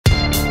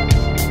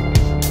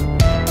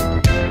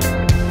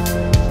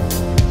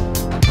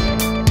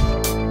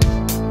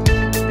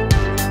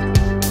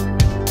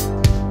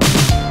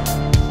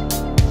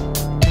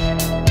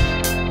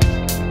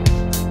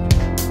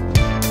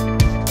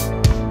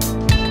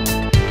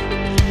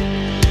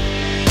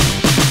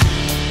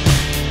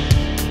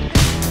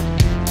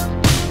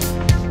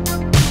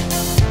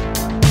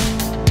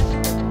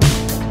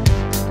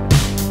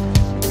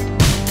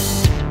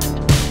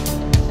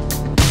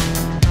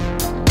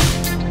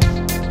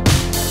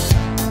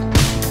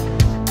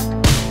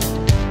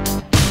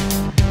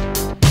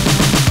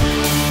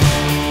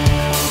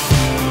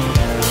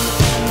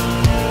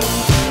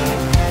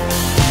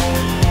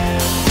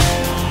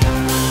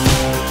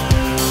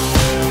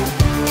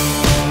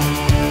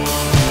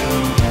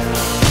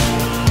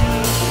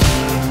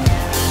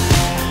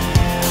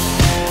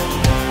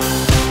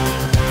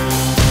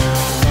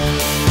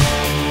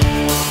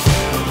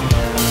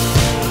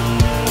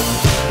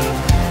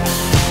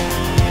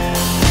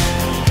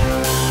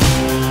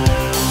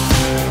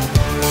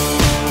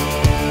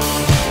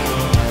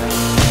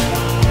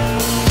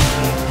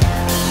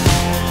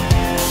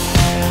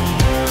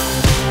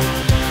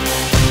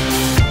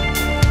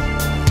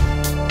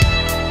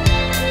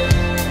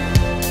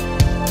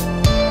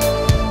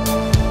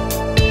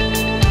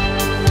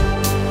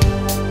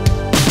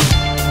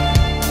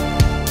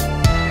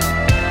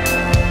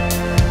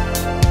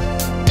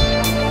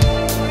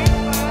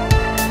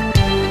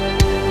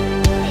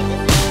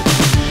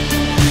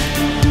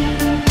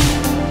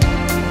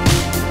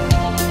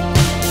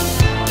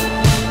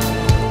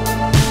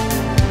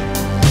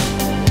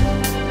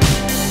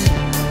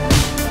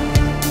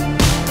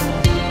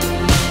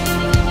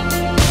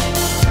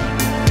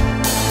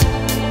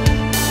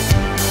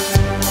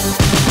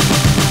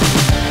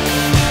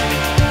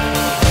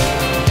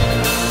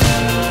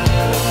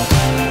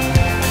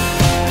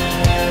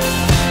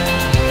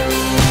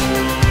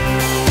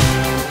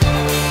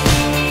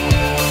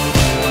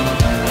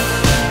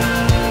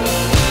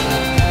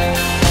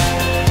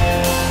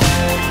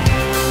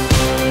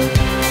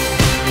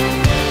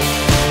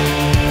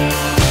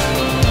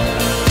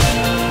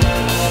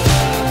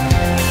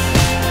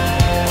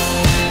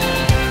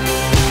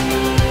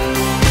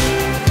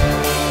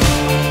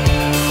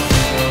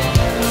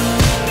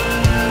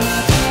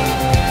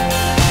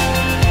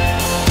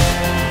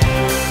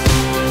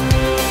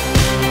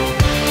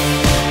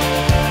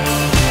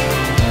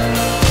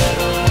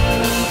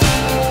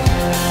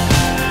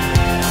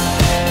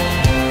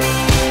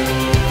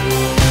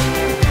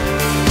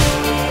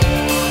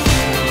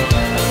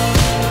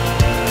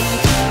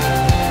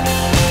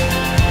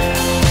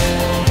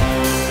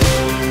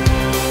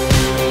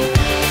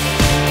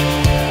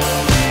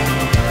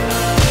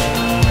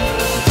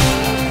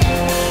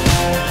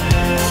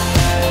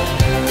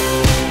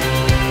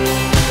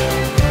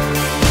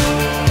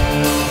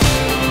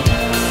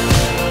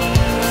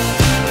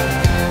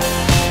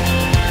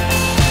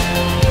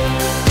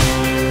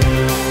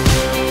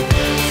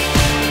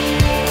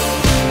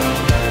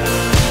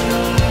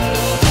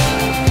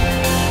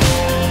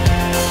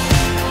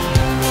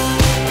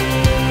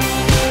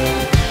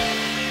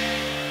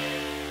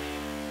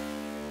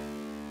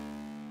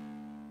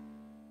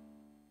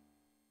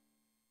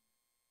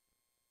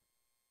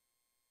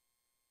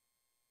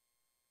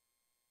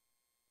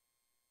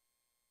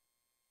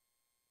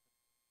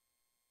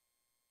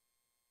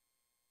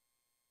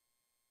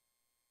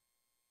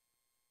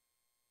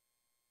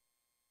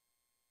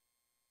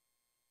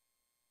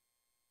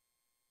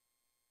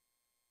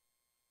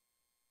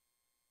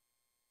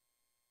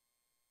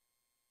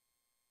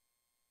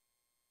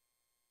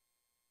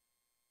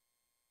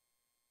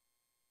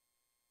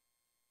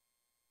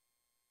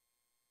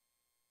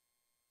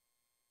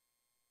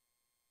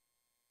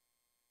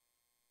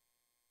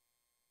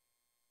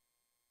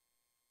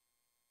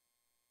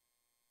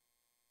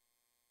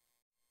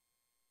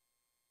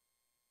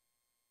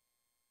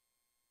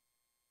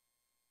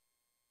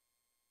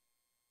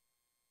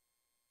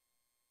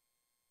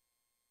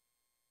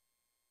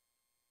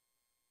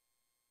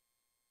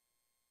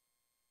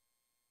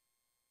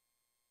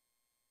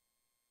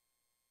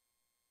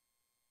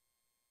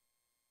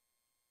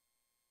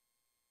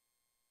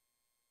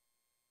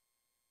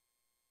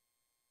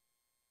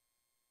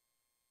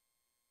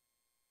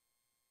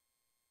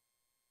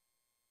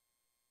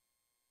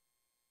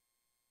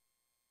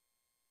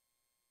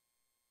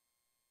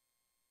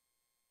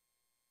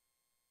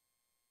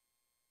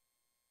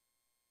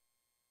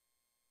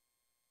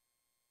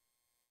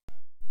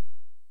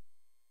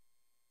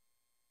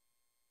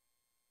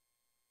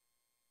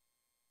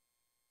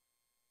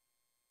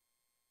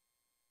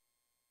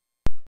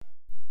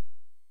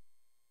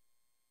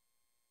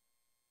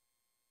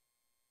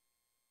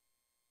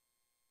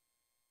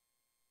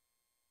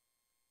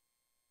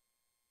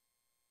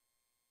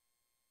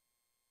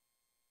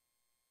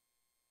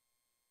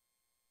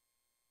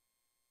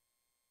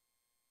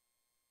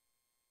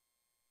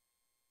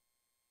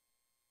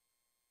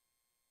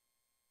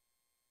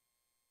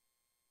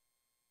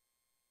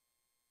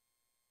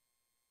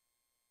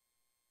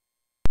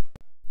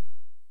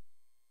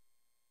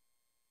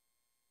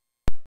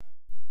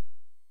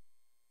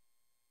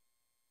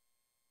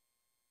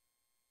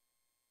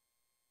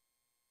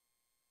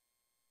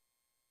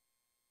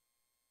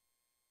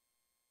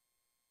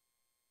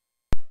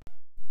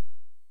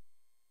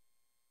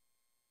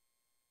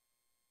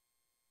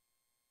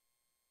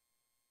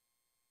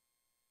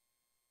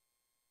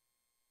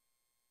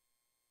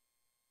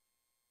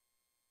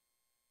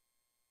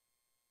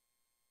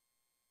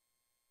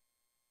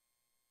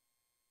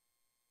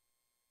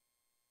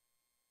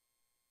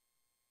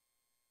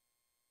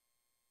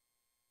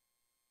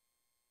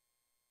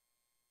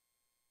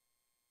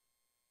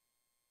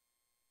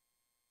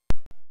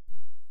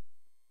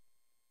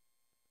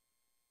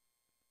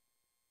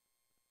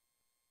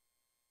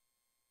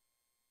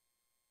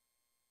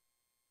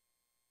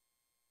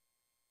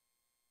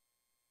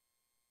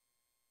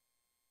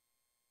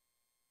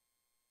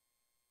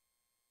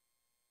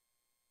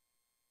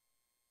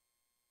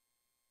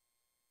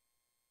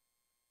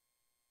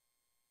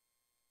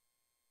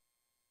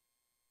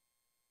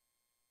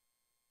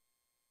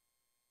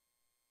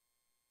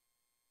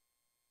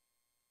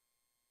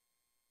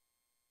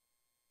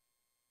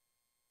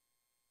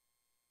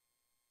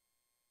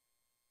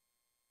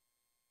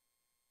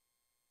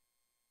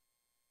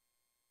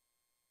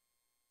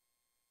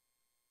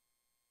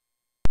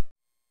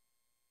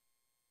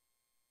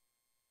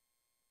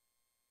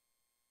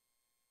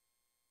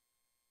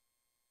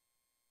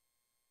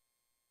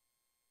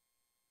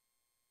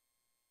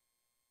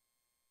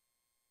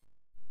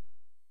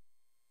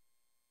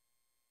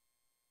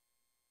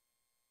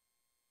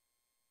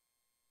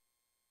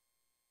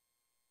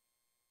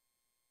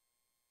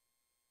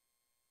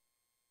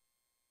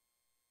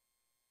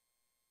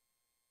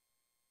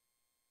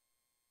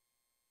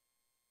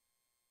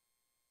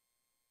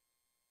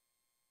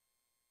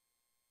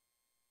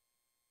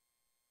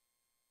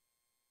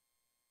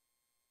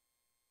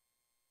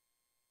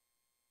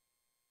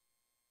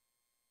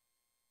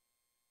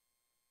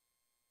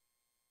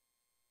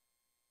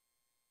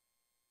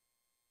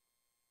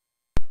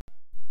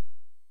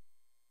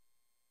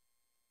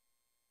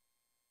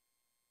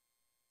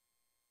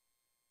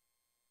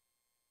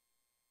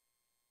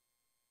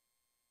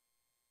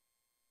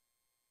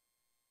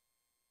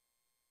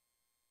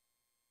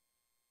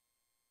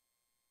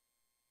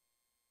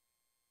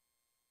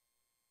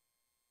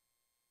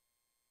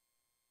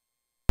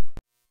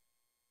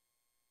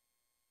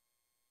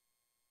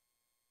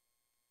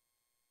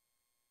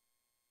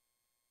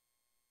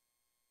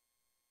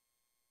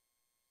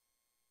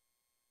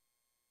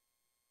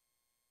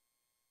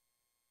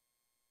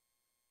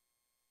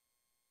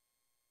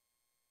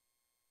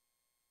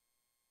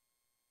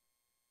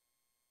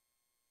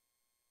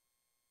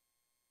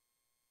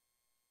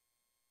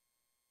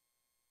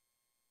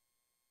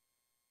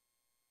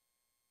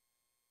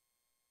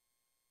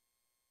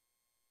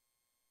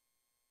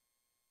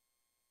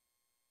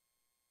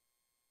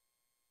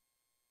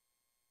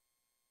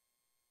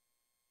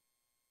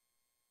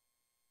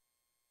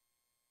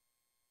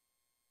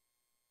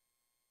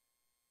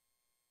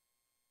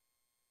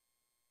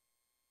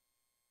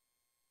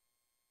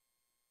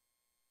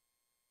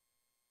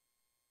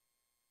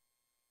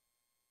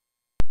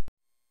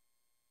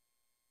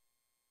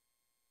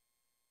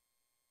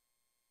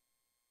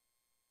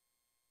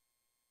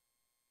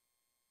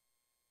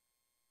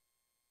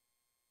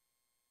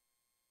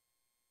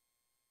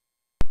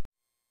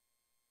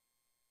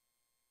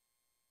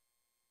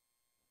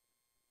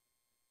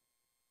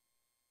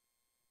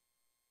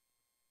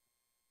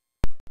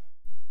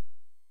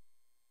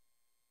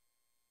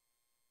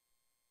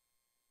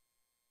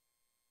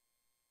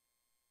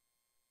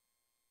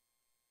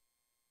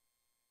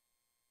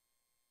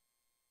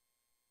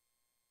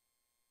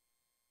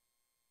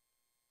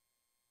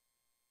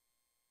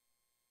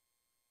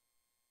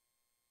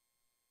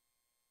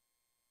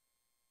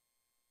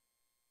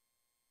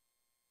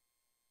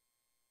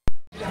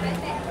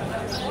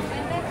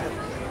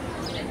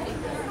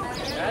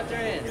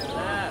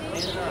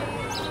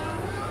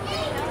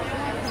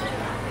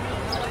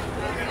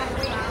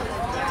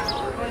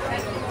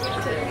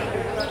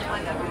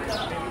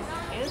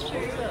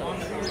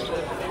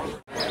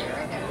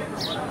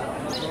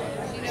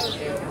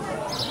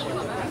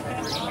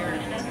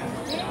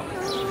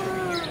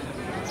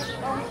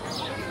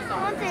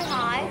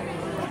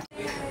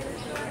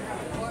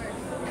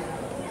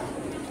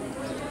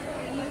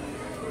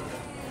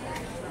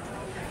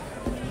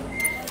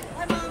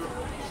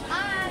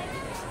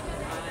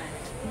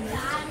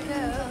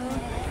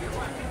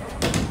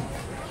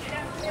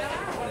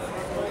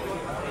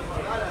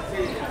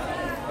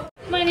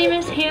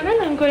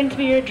going to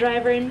be your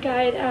driver and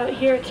guide out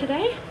here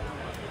today.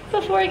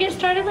 Before I get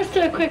started, let's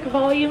do a quick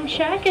volume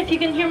check. If you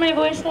can hear my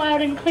voice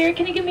loud and clear,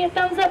 can you give me a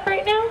thumbs up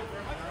right now?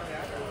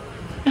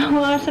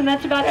 Oh, awesome.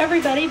 That's about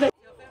everybody, but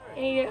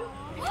a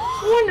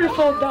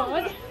wonderful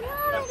dog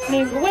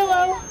named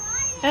Willow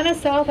and a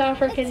South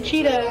African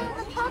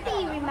cheetah.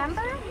 Puppy,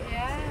 remember?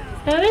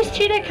 Now this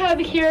cheetah cub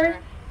here,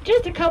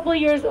 just a couple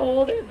years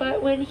old,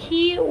 but when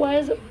he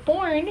was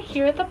born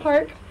here at the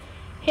park,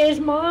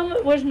 his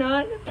mom was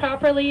not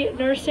properly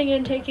nursing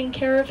and taking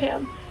care of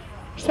him.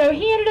 So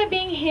he ended up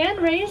being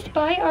hand-raised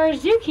by our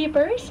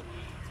zookeepers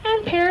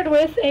and paired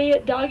with a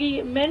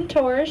doggy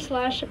mentor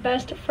slash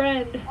best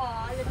friend.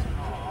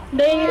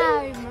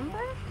 They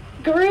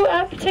grew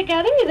up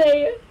together,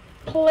 they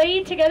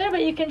played together,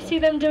 but you can see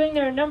them doing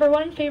their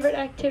 #1 favorite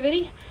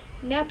activity,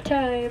 nap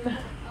time.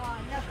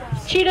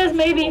 Cheetahs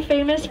may be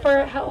famous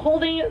for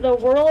holding the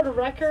world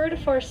record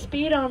for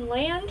speed on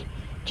land.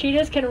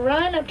 Cheetahs can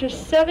run up to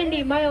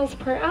 70 miles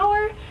per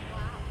hour,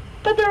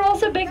 but they're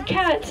also big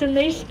cats and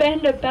they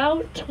spend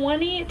about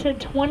 20 to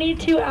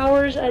 22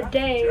 hours a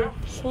day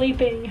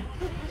sleeping.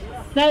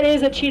 That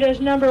is a cheetah's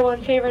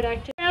 #1 favorite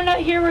activity. Around out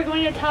here we're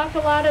going to talk a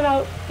lot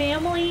about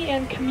family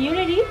and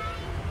community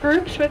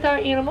groups with our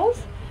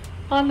animals.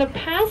 On the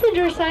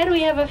passenger side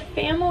we have a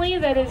family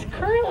that is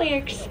currently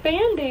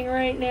expanding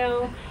right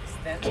now.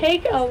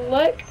 Take a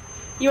look.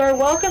 You are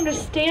welcome to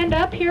stand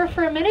up here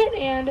for a minute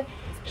and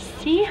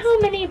see how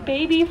many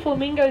baby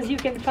flamingos you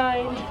can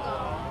find.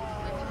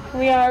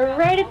 We are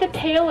right at the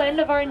tail end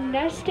of our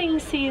nesting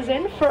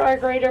season for our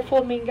greater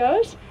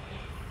flamingos.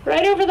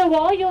 Right over the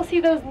wall you'll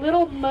see those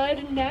little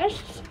mud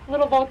nests,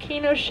 little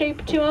volcano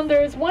shape to them.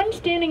 There's one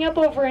standing up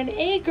over an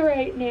egg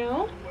right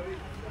now.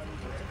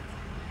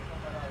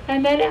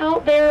 And then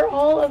out there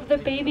all of the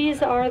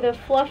babies are the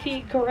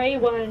fluffy gray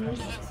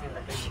ones.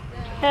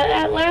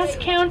 At last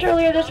count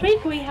earlier this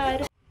week we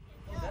had,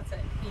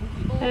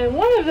 and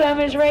one of them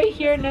is right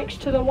here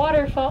next to the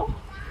waterfall.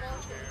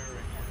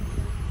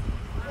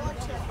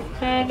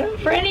 And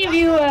for any of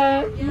you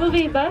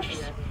movie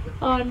buffs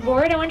on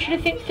board, I want you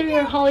to think through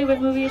your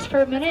Hollywood movies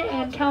for a minute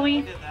and tell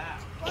me,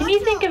 can you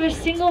think of a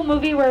single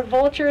movie where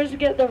vultures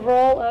get the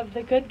role of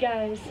the good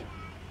guys?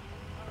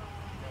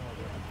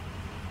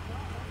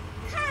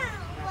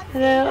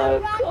 The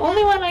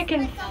only one I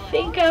can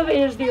think of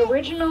is the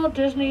original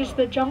Disney's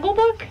The Jungle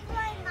Book.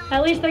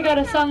 At least they got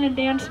a song and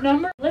dance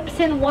number.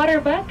 Lipson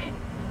Waterbuck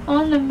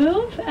on the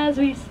move as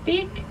we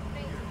speak.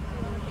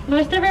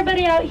 Most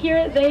everybody out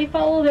here, they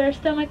follow their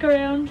stomach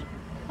around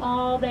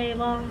all day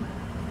long.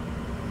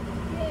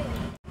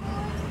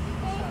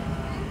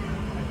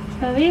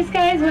 So these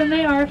guys, when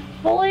they are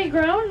fully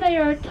grown, they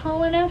are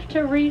tall enough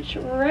to reach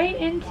right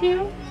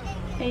into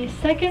a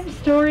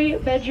second-story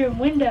bedroom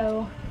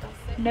window.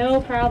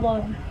 No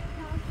problem.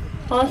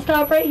 I'll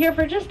stop right here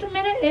for just a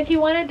minute. If you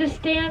wanted to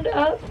stand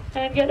up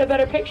and get a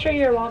better picture,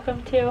 you're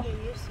welcome to.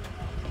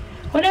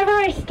 Whenever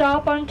I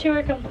stop on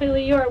tour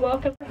completely, you are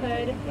welcome to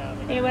hood.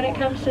 And when it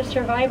comes to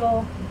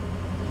survival.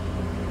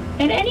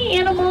 And any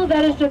animal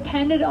that is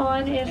depended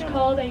on is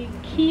called a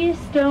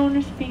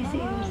keystone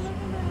species.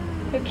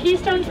 A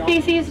keystone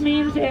species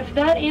means if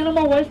that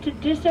animal was to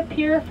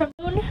disappear from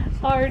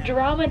our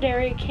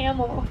dromedary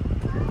camel.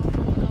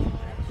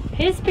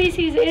 His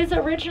species is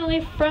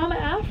originally from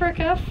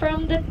Africa,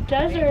 from the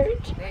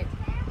desert.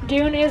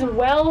 Dune is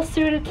well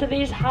suited to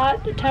these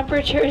hot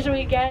temperatures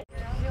we get.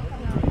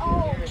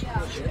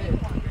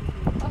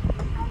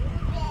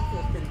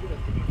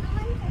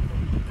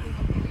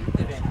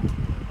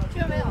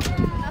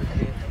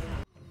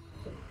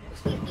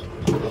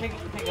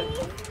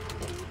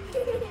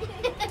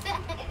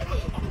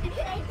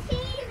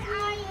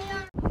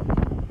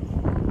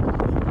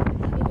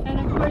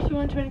 We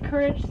want to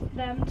encourage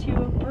them to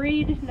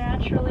breed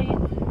naturally.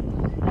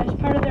 As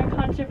part of their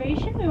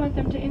conservation, we want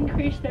them to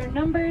increase their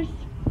numbers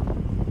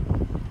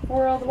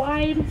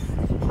worldwide,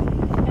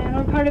 and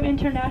we're part of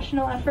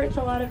international efforts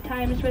a lot of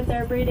times with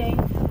their breeding.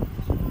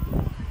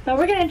 But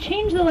we're going to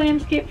change the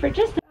landscape for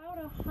just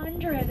about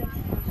 100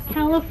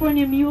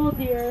 California mule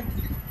deer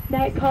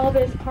that call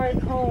this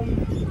park home.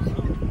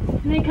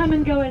 And they come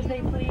and go as they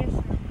please.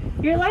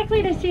 You're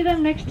likely to see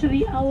them next to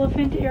the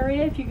elephant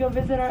area if you go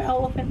visit our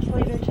elephants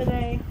later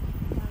today.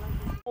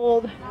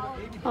 Old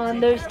on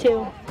those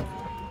two.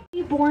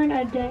 Born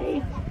a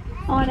day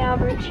on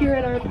average here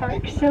at our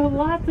park, so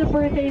lots of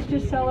birthdays to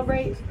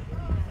celebrate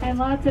and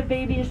lots of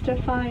babies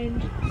to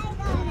find.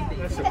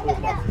 Some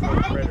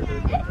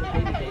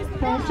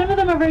of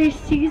them are very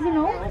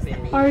seasonal.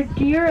 Our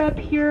deer up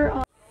here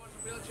on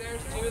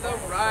wheelchairs to the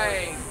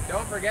right.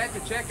 Don't forget to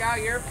check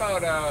out your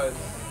photos.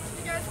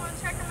 You guys want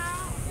to check them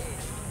out?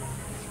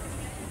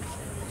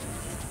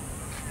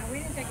 No, we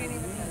didn't take any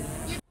of them.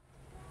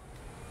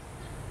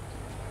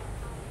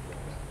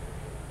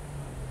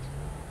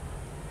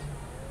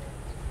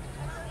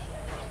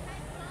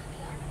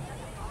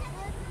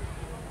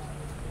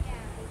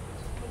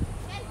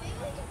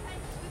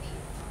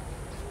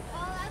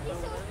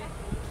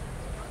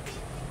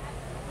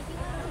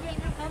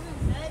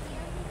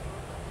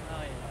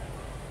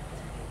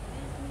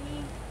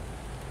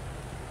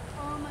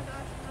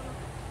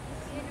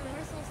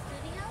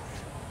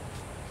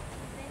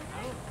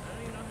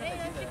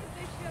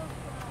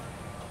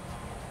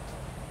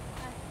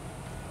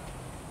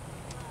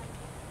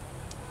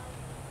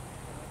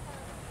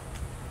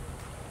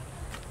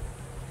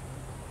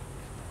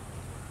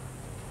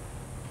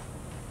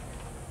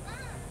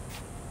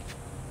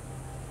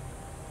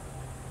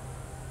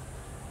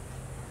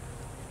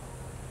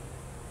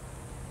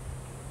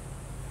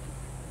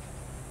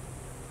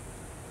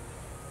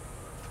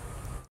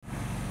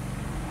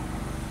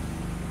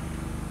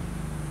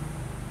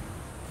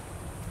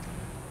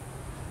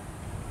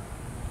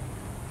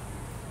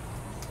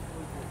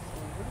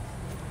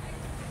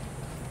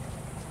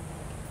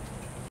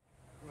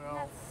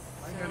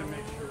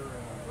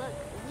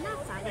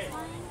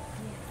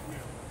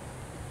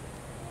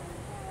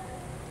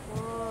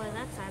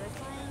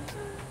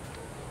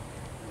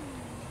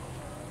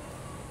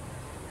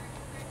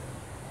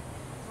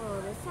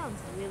 this sounds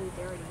really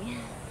dirty.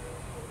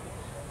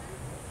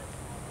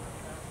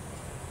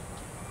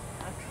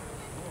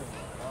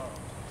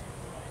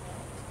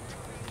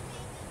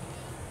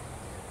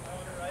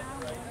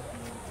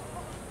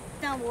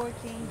 It's not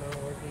working.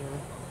 Not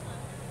working.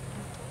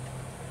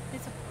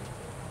 It's a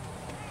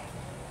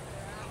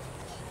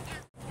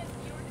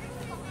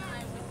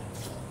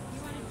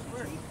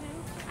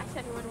I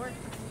said it would work.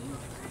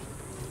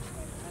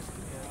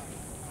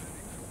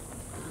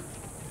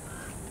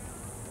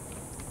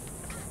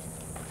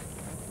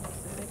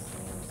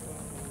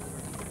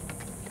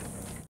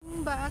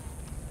 Back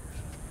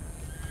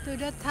to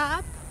the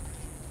top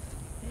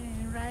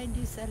and ride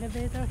this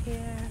elevator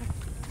here.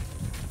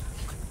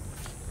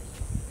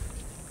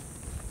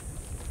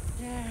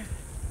 There.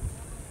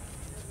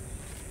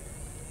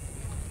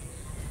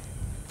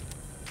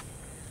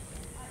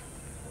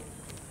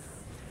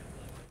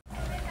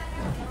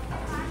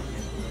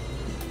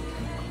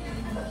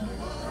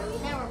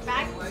 Now we're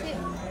back to,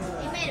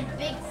 we made a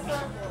big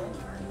circle.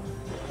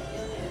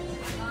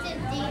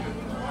 It's deep,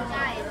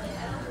 guys.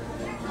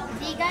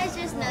 Do you guys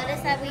just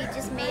notice that we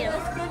just made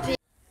a big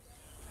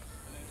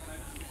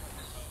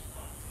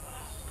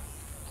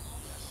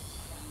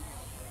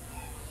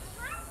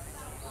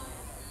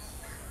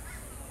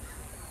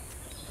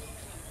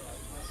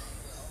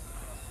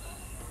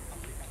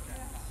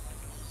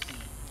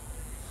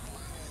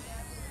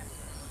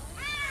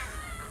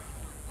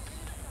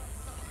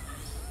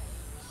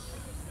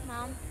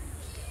Mom,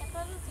 I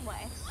thought this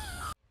way.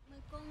 My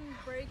phone's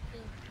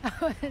breaking.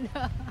 Oh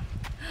no.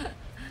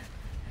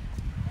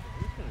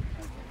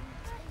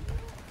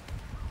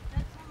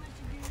 That's how much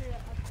you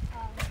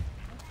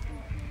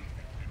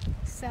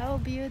So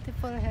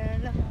beautiful here.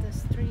 Look at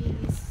those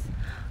trees.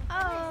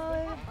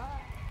 Oh,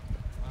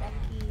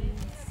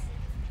 duckies.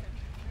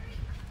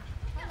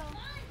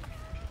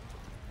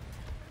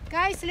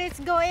 Guys, let's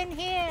go in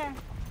here.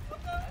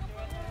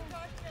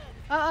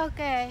 Oh,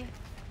 okay.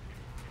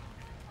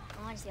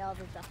 I want to see all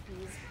the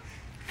duckies.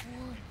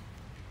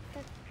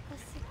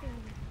 That's so pretty.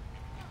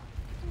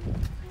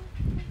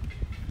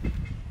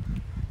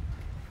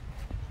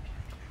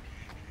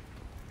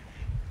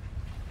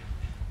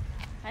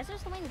 Why is there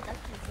so many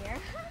duckies here?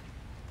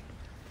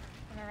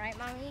 Am I right,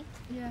 Mommy?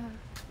 Yeah.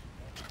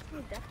 So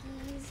many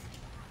duckies.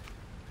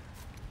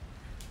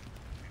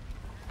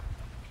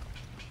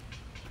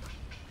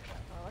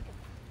 Oh, look at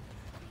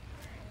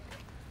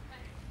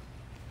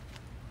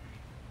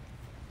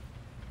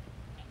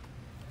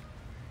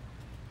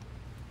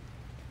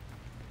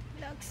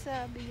Looks so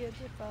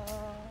beautiful.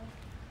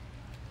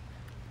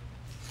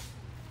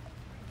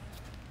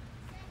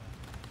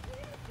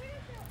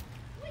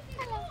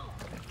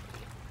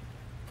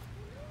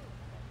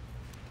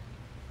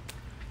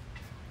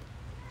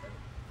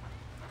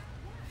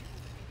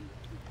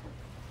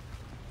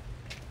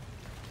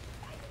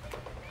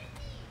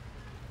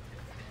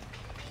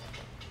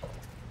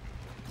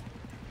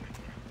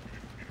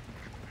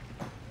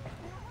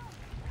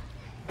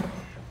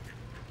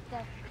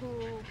 that's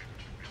cool.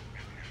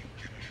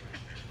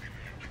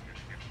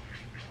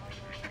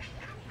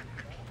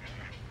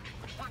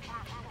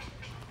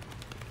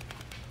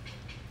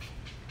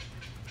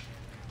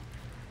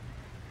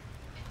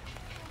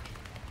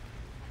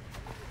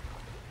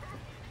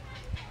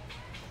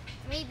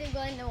 Me to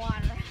go in the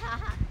water.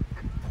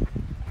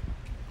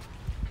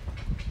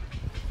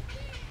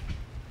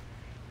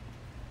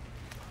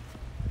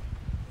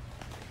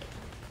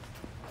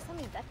 So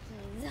many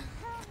duckies.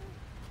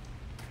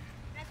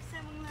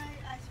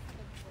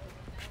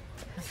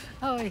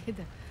 Oh, yeah,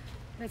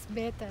 that's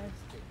better.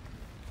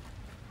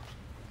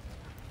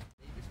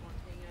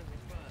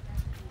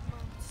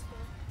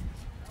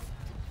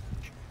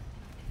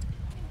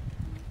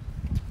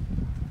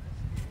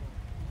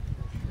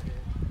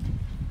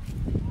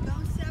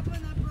 Don't step on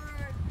a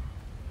bird.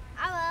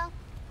 I will.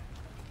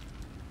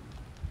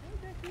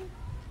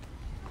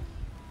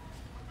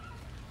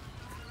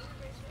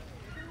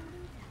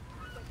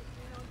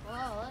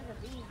 Whoa, look at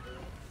these.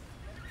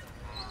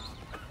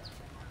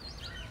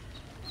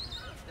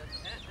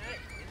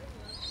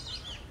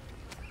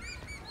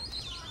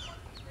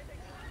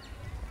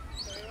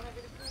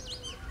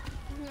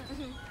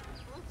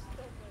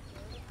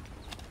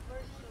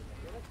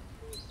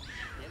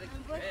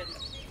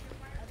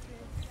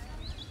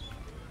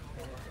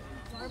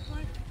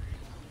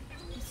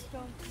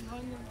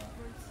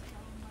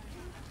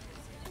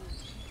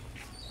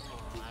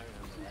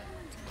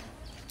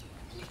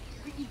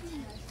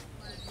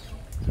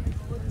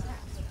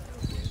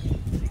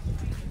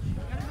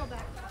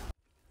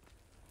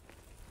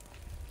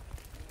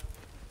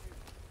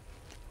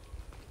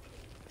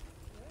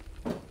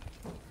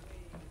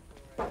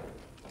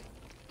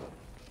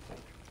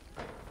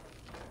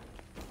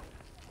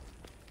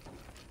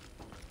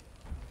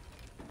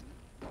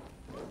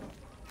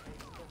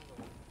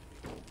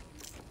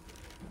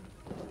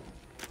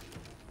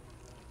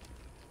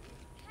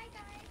 Hi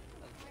guys,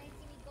 want to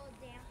see me go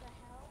down the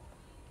hill?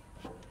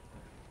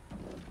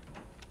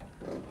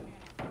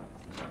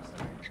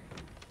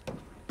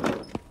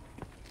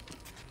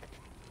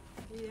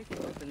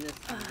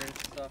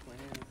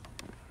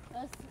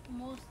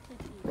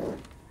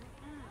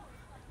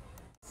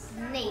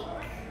 Snake.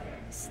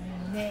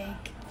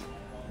 Snake.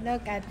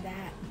 Look at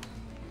that.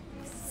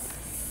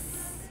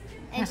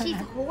 And she's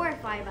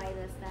horrified by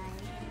this thing.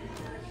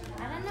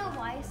 I don't know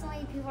why so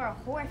many people are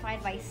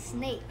horrified by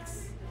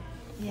snakes.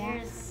 Yeah.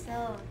 They're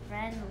so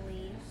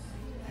friendly.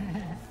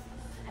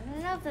 I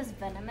don't know if this is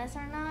venomous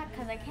or not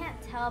because I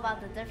can't tell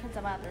about the difference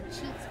about the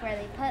cheeks where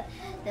they put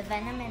the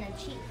venom in the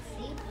cheeks.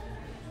 See?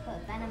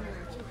 Put venom in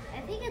the cheeks.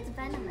 I think it's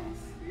venomous.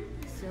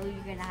 So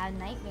you're gonna have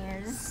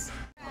nightmares.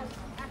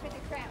 After the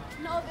crab.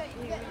 No,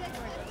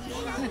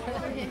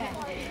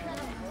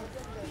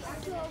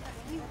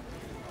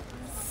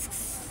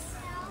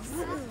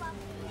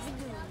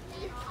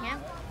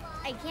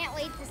 I can't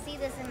wait to see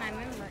this in my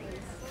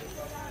memories.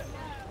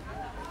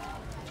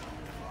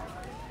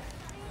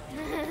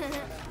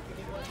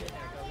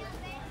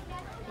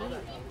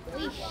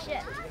 Holy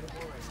shit.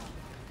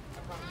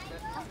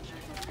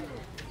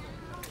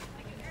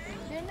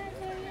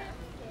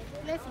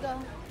 Let's go.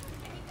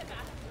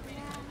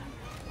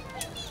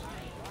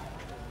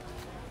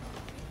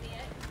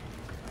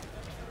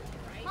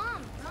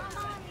 Mom,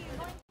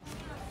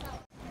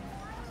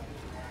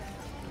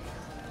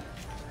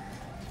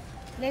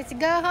 Let's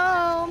go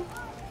home.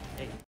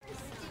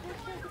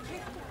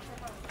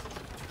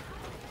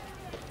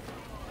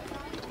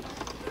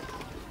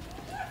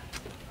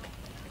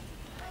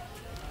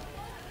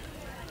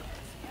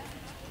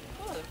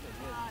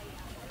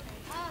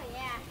 Oh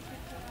yeah.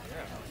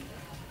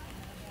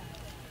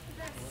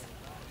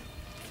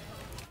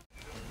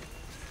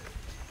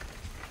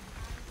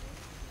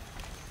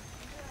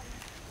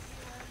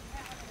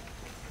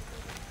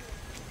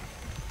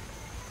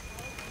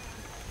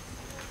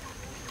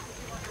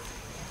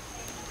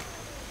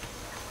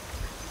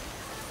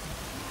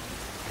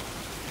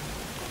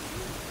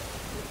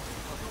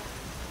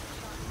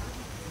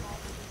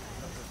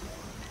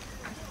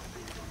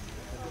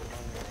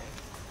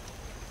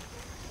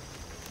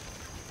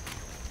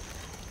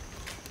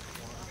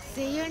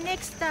 See you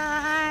next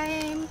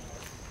time.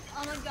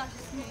 Oh my gosh,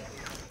 it's me.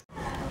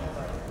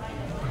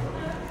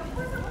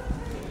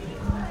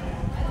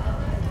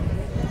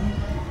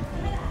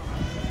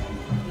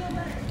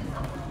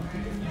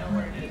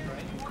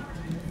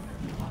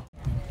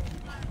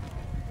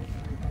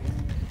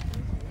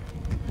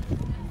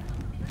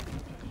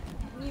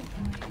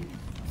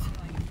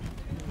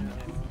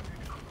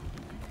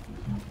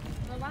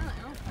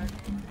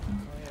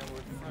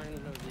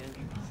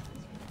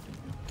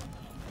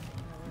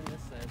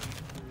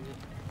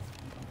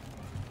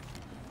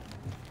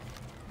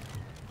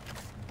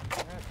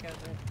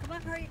 Come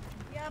on, hurry.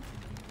 Yep.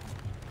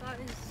 God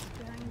is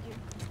behind you.